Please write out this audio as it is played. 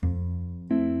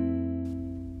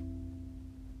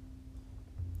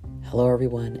Hello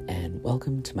everyone, and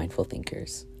welcome to Mindful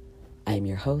Thinkers. I am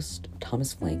your host,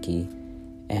 Thomas Flanke,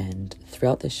 and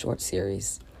throughout this short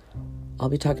series, I'll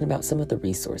be talking about some of the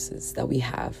resources that we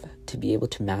have to be able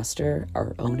to master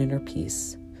our own inner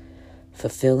peace,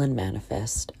 fulfill and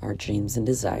manifest our dreams and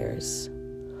desires,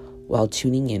 while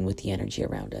tuning in with the energy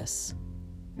around us.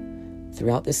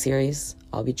 Throughout this series,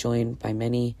 I'll be joined by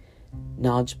many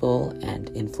knowledgeable and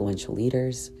influential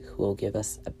leaders who will give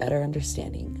us a better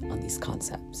understanding on these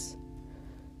concepts.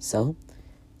 So,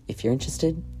 if you're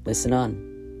interested, listen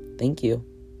on. Thank you.